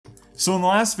So in the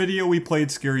last video, we played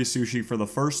Scary Sushi for the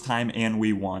first time and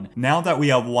we won. Now that we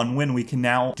have one win, we can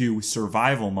now do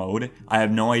survival mode. I have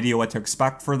no idea what to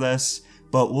expect for this,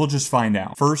 but we'll just find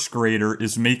out. First grader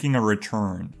is making a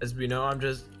return. As we know, I'm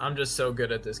just so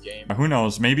good at this game. Who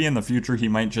knows, maybe in the future he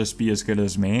might just be as good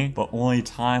as me, but only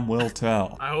time will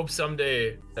tell. I hope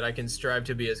someday that I can strive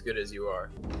to be as good as you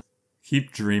are.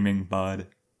 Keep dreaming, bud.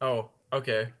 Oh,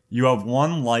 okay. You have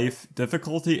 1 life,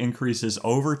 difficulty increases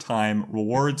over time,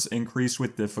 rewards increase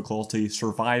with difficulty,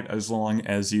 survive as long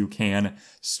as you can,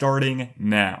 starting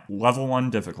now. Level 1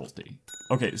 difficulty.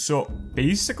 Okay, so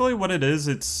basically what it is,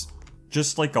 it's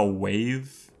just like a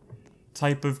wave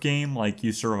type of game, like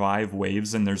you survive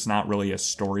waves and there's not really a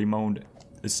story mode,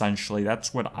 essentially.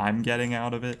 That's what I'm getting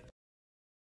out of it.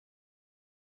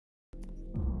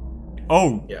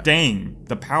 Oh, yeah. Dang,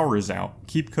 the power is out.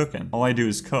 Keep cooking. All I do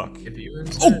is cook.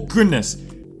 Oh, goodness.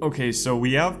 Okay, so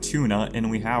we have tuna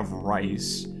and we have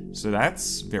rice. So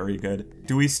that's very good.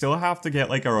 Do we still have to get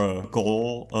like a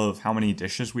goal of how many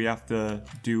dishes we have to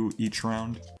do each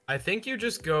round? I think you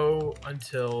just go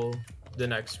until the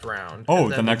next round. Oh,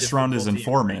 the next round is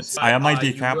informants. I have my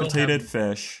decapitated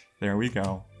fish. There we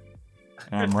go.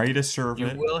 And I'm ready to serve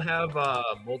it. You will have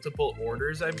multiple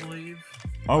orders, I believe.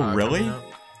 Oh, really?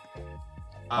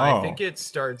 I think it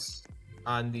starts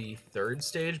on the 3rd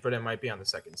stage, but it might be on the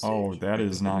 2nd stage. Oh, that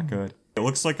is not good. It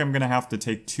looks like I'm gonna have to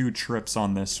take 2 trips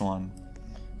on this one.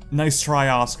 Nice try,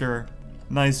 Oscar.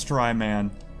 Nice try,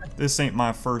 man. This ain't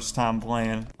my first time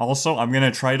playing. Also, I'm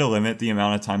gonna try to limit the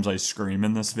amount of times I scream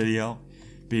in this video,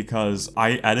 because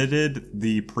I edited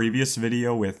the previous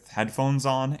video with headphones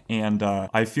on, and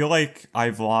I feel like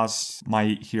I've lost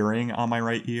my hearing on my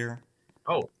right ear.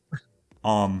 Oh.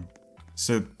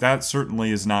 So that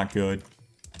certainly is not good.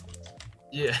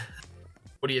 Yeah.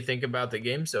 What do you think about the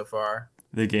game so far?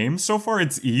 The game so far,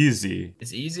 it's easy.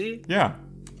 It's easy? Yeah.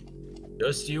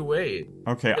 Just you wait.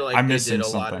 Okay, I'm missing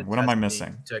something. What am I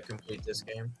missing? To complete this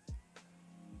game.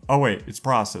 Oh wait, it's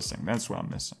processing. That's what I'm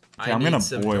missing. Okay, I'm gonna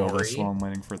boil this while I'm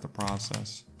waiting for it to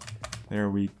process.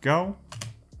 There we go.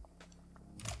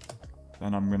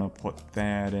 Then I'm gonna put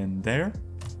that in there.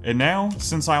 And now,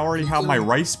 since I already have my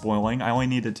rice boiling, I only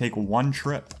need to take 1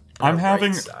 trip. I'm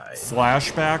having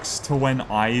flashbacks to when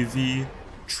Ivy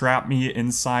trapped me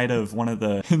inside of one of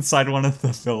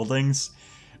the buildings.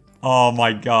 Oh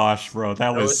my gosh, bro,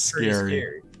 that was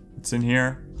scary. What's in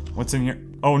here? What's in here?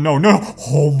 Oh no, no!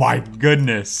 Oh my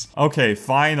goodness. Okay,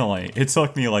 finally. It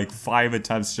took me like 5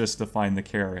 attempts just to find the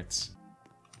carrots.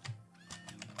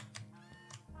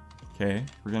 Okay,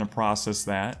 we're gonna process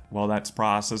that. While that's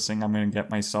processing, I'm gonna get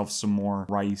myself some more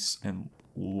rice and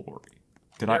Lori.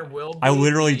 I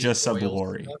literally just said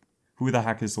Lori. Who the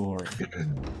heck is Lori?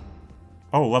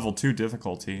 Oh, level 2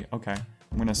 difficulty. Okay.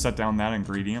 I'm gonna set down that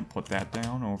ingredient, put that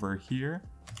down over here.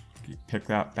 Pick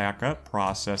that back up,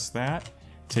 process that.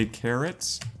 Take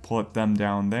carrots, put them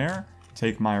down there.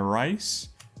 Take my rice,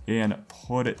 and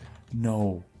put it...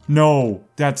 No. No!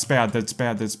 That's bad, that's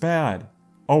bad, that's bad.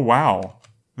 Oh, wow.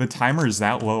 The timer is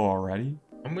that low already?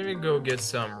 I'm gonna go get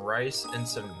some rice and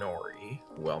some nori.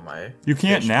 Well, You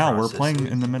can't now, we're playing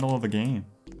in the middle of a game.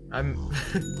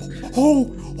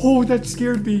 Oh, that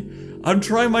scared me. I'm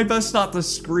trying my best not to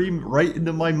scream right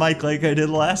into my mic like I did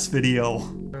last video.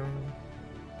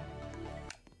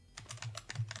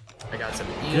 I got some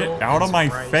eel. Get out of my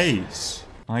face.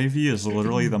 Ivy is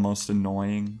literally the most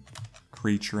annoying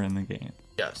creature in the game.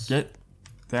 Yes. Get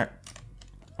that.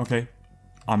 Okay.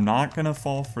 I'm not gonna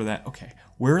fall for that. Okay.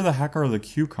 Where the heck are the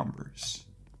cucumbers?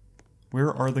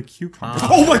 Where are the cucumbers?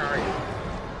 Oh my!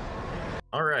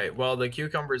 Alright, well, the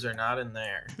cucumbers are not in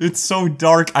there. It's so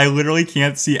dark, I literally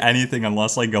can't see anything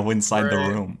unless I go inside the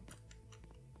room.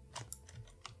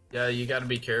 Yeah, you gotta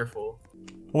be careful.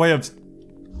 Oh,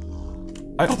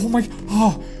 oh my...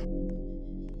 Oh.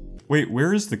 Wait,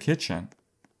 where is the kitchen?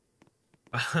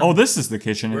 Oh, this is the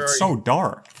kitchen. It's so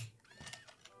dark.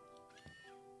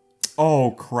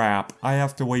 Oh, crap. I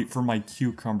have to wait for my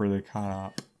cucumber to cut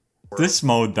up. This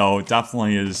mode, though,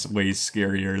 definitely is way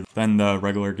scarier than the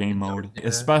regular game mode. Yeah.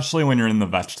 Especially when you're in the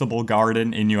vegetable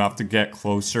garden and you have to get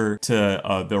closer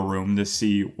to the room to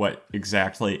see what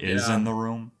exactly is in the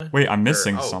room. Wait, I'm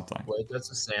missing something. Wait, that's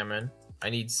a salmon. I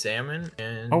need salmon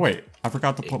and... Oh, wait. I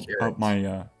forgot to put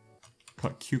my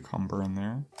cucumber in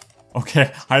there.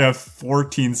 Okay, I have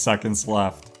 14 seconds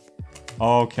left.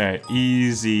 Okay,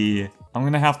 easy. I'm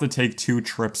gonna have to take 2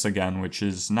 trips again, which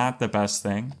is not the best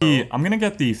thing. I'm gonna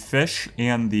get the fish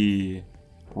and the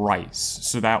rice,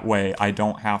 so that way I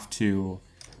don't have to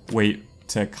wait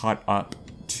to cut up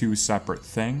 2 separate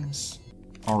things.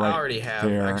 All right, I already have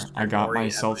there. extra I got nori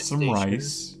myself at my some station.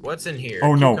 rice. What's in here?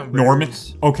 Oh no, Cucumbers. Norman.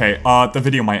 Okay, the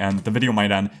video might end. The video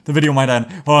might end. The video might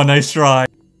end. Oh, nice try.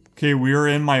 Okay, we are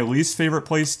in my least favorite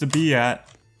place to be at.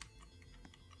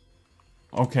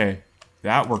 Okay,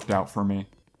 that worked out for me.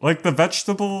 Like, the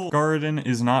vegetable garden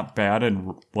is not bad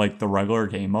in, like, the regular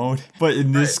game mode. But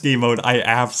in this game mode, I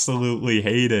absolutely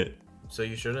hate it. So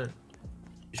you shouldn't.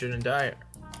 You shouldn't die.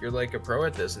 You're like a pro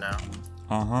at this now.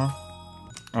 Uh-huh.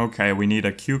 Okay, we need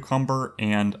a cucumber,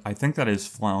 and I think that is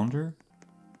flounder.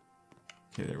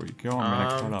 Okay, there we go. I'm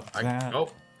gonna cut up that.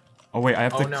 Oh, wait, I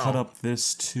have to cut up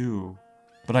this, too.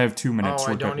 But I have 2 minutes.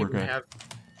 We're good, we're good.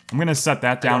 I'm gonna set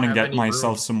that down and get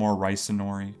myself some more rice and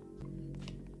nori.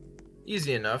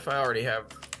 Easy enough. I already have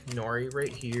nori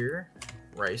right here,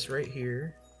 rice right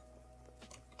here.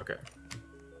 Okay.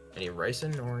 I need rice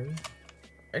and nori.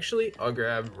 Actually, I'll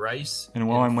grab rice. And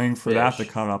while I'm waiting for that to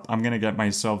cut up, I'm gonna get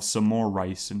myself some more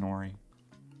rice and nori.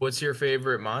 What's your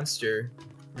favorite monster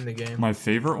in the game? My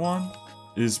favorite one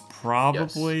is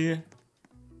probably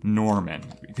Norman,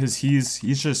 because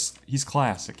he's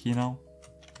classic, you know?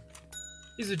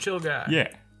 He's a chill guy. Yeah.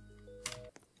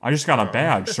 I just got a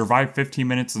badge. Survive 15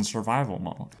 minutes in survival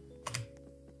mode.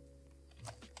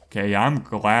 Okay, I'm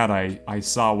glad I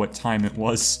saw what time it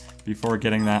was before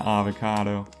getting that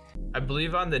avocado. I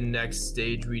believe on the next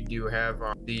stage we do have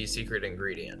the secret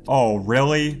ingredient. Oh,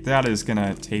 really? That is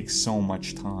gonna take so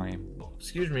much time.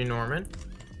 Excuse me, Norman.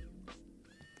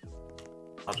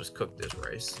 I'll just cook this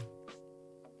rice.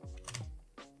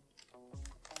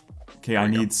 Okay, I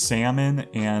need salmon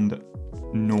and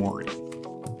nori.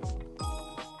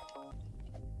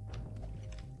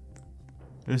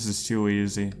 This is too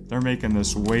easy. They're making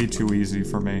this way too easy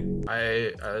for me.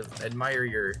 I admire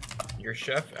your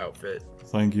chef outfit.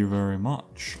 Thank you very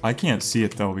much. I can't see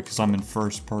it though because I'm in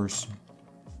first person.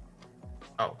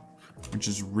 Oh. Which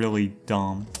is really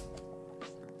dumb.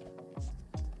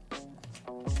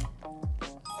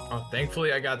 Oh,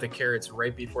 thankfully I got the carrots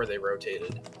right before they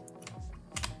rotated.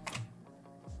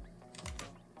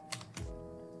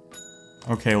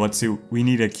 Okay, let's see. We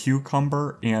need a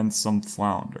cucumber and some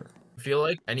flounder. I feel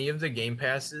like any of the game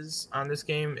passes on this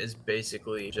game is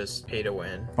basically just pay to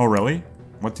win. Oh, really?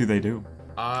 What do they do?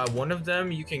 One of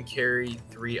them you can carry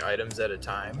 3 items at a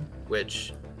time,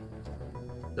 which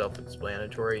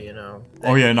self-explanatory, you know.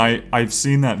 Oh yeah, and I've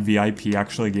seen that VIP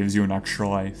actually gives you an extra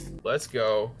life. Let's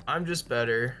go. I'm just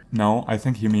better. No, I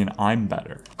think you mean I'm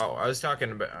better. Oh, I was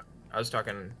talking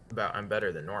about I'm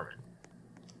better than Norman.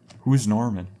 Who's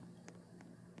Norman?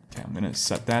 Okay, I'm gonna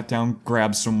set that down,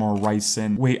 grab some more rice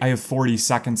in. Wait, I have 40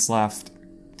 seconds left.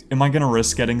 Am I gonna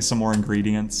risk getting some more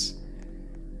ingredients?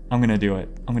 I'm gonna do it.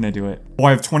 I'm gonna do it. Oh,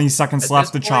 I have 20 seconds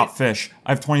left to chop fish.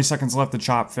 I have 20 seconds left to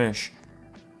chop fish.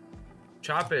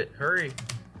 Chop it, hurry.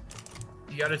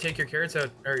 You gotta take your carrots out,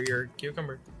 or your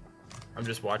cucumber. I'm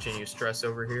just watching you stress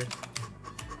over here.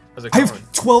 How's it going? I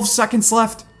have 12 seconds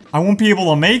left. I won't be able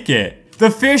to make it. The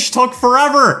fish took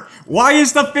forever. Why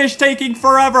is the fish taking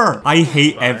forever? I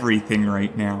hate everything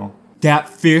right now. That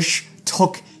fish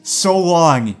took so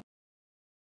long.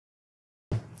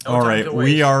 Alright,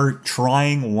 we are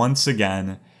trying once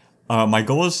again. My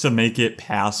goal is to make it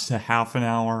past half an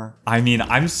hour. I mean,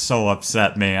 I'm so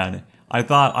upset, man. I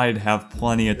thought I'd have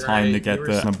plenty of time to get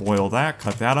this. I'm gonna boil that,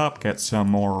 cut that up, get some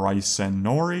more rice and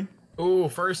nori. Ooh,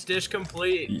 first dish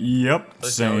complete. Yep,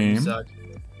 same.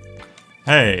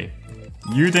 Hey,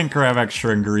 you didn't grab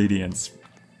extra ingredients.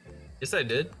 Yes, I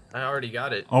did. I already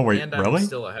got it. Oh, wait, and really? I'm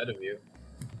still ahead of you.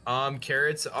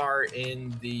 Carrots are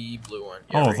in the blue one.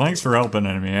 Yeah, oh, thanks for helping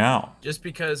me out. Just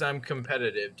because I'm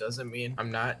competitive doesn't mean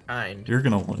I'm not kind. You're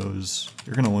gonna lose.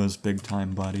 You're gonna lose big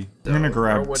time, buddy. So, I'm gonna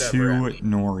grab 2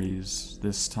 noris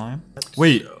this time.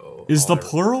 Wait, is the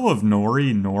plural of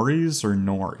nori noris or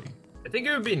nori? I think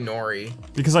it would be nori.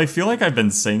 Because I feel like I've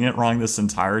been saying it wrong this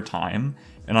entire time,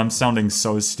 and I'm sounding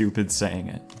so stupid saying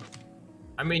it.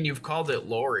 I mean, you've called it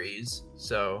lories,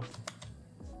 so...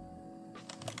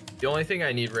 The only thing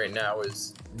I need right now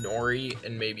is nori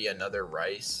and maybe another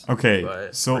rice. Okay,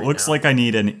 so it looks like I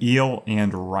need an eel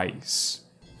and rice.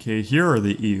 Okay, here are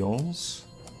the eels.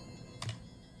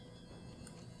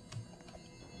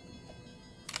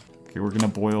 Okay, we're gonna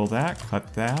boil that,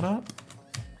 cut that up.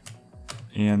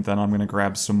 And then I'm gonna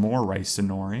grab some more rice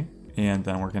and nori. And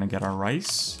then we're gonna get our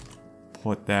rice,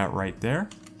 put that right there.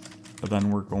 And then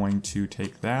we're going to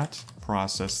take that,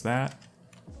 process that.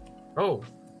 Oh.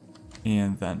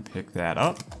 And then pick that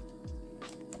up.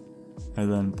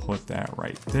 And then put that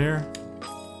right there.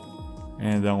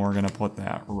 And then we're gonna put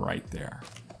that right there.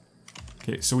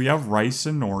 Okay, so we have rice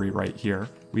and nori right here.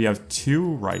 We have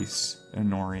 2 rice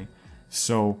and nori.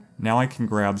 So now I can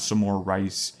grab some more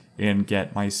rice and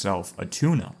get myself a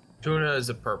tuna. Tuna is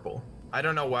a purple. I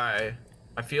don't know why.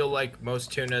 I feel like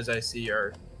most tunas I see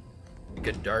are like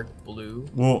a dark blue.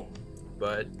 Well,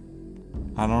 but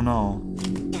I don't know.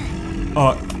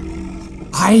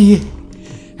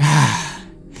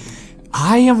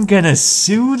 I am gonna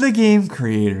sue the game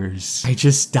creators. I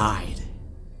just died.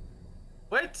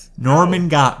 What? Norman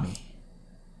got me.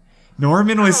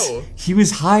 Norman he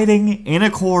was hiding in a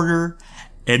corner,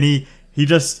 and he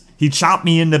chopped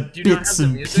me into bits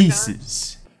and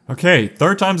pieces. Okay,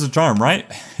 third time's a charm, right?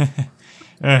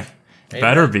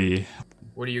 Better be.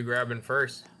 What are you grabbing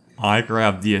first? I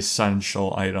grabbed the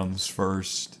essential items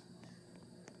first.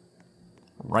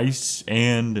 Rice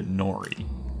and nori.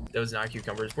 Those not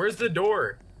cucumbers. Where's the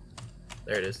door?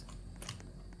 There it is.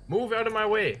 Move out of my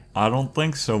way. I don't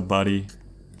think so, buddy.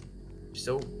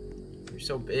 You're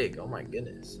so big. Oh my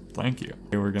goodness. Thank you.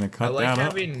 Okay, we're gonna cut that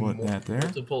up. Put that there.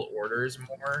 Multiple orders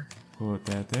more. Put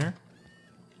that there.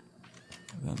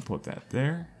 And then put that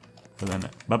there. And then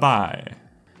bye-bye.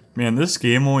 Man, this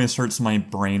game always hurts my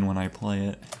brain when I play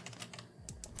it.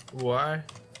 Why?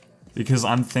 Because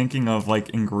I'm thinking of like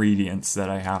ingredients that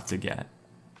I have to get.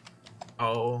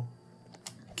 Oh.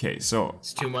 Okay, so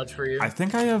it's too much for you? I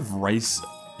think I have rice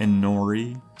and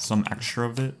nori, some extra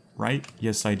of it, right?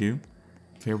 Yes, I do.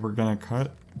 Okay, we're gonna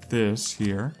cut this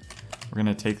here. We're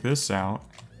gonna take this out,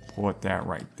 put that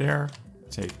right there.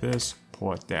 Take this,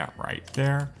 put that right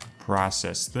there.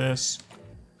 Process this.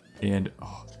 And,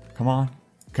 oh, come on.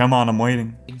 Come on, I'm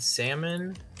waiting.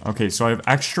 Salmon. Okay, so I have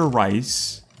extra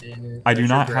rice. I do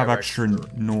not have extra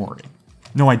nori.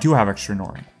 No, I do have extra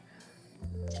nori.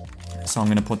 So I'm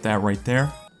gonna put that right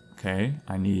there. Okay,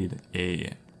 I need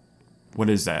a... What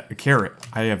is that? A carrot.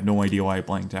 I have no idea why I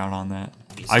blanked out on that.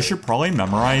 I should probably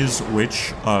memorize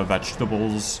which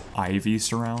vegetables ivy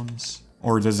surrounds.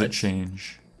 Or does it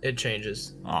change? It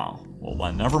changes. Oh, well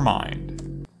then never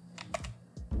mind.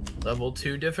 Level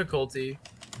 2 difficulty.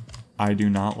 I do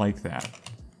not like that.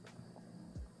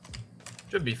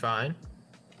 Should be fine.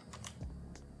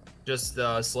 Just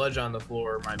the sledge on the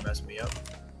floor might mess me up.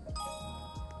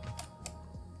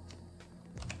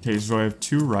 Okay, so I have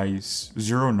 2 rice,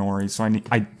 0 nori, so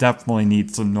I definitely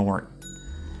need some nori.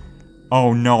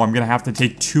 Oh no, I'm gonna have to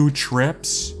take 2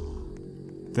 trips?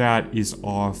 That is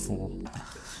awful.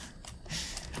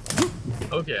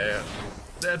 Okay,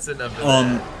 that's enough of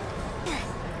that.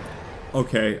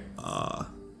 Okay,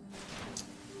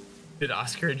 Did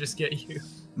Oscar just get you?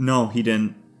 No, he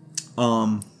didn't.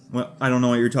 Well, I don't know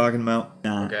what you're talking about.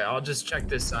 Nah. Okay, I'll just check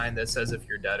this sign that says if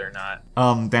you're dead or not.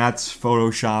 That's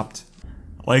photoshopped.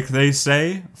 Like they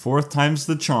say, 4th time's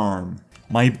the charm.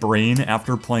 My brain,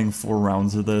 after playing 4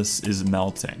 rounds of this, is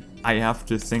melting. I have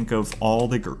to think of all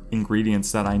the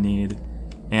ingredients that I need,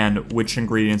 and which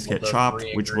ingredients get chopped,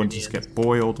 which ones get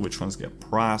boiled, which ones get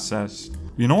processed.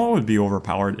 You know what would be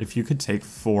overpowered? If you could take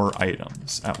 4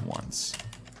 items at once.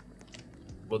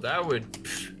 Well, that would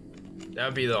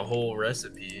be the whole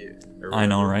recipe. I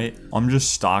know, right? I'm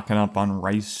just stocking up on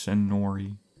rice and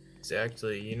nori.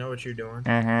 Exactly. You know what you're doing.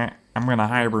 I'm gonna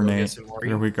hibernate.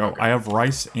 Here we go. Okay. I have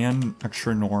rice and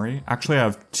extra nori. Actually, I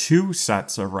have 2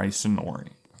 sets of rice and nori.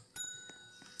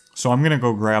 So I'm gonna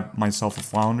go grab myself a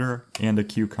flounder and a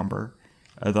cucumber.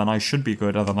 And then I should be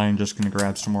good, and then I'm just gonna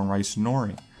grab some more rice and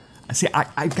nori. See,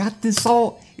 I got this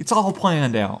all, it's all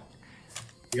planned out.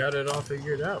 You got it all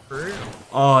figured out, for real.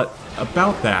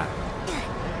 About that.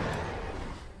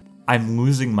 I'm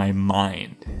losing my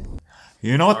mind.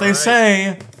 You know what they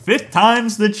say, 5th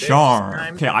time's the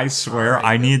charm. Okay, I swear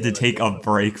I need to take a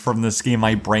break from this game.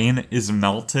 My brain is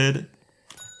melted.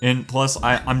 And plus,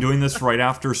 I'm doing this right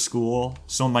after school,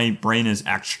 so my brain is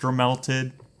extra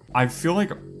melted. I feel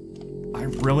like I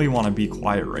really want to be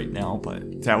quiet right now,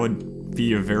 but that would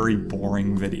be a very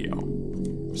boring video.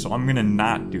 So I'm gonna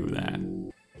not do that.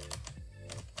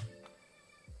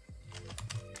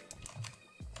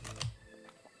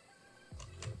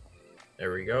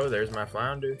 There we go, there's my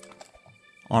flounder.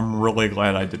 I'm really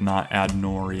glad I did not add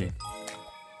nori.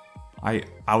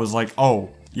 I was like,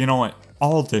 oh, you know what?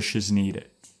 All dishes need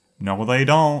it. No, they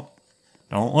don't.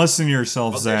 Don't listen to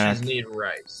yourself, Zach. All dishes need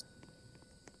rice.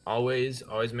 Always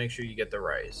make sure you get the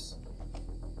rice.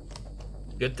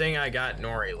 Good thing I got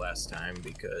nori last time,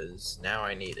 because now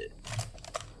I need it.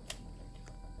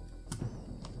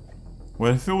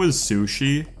 What if it was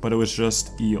sushi, but it was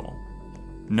just eel?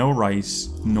 No rice,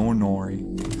 no nori.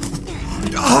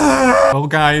 Well,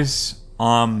 guys,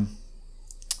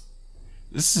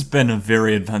 this has been a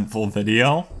very eventful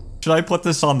video. Should I put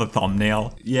this on the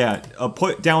thumbnail? Yeah,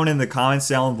 put down in the comments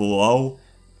down below,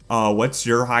 what's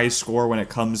your high score when it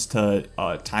comes to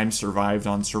time survived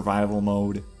on survival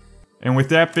mode? And with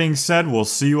that being said, we'll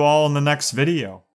see you all in the next video.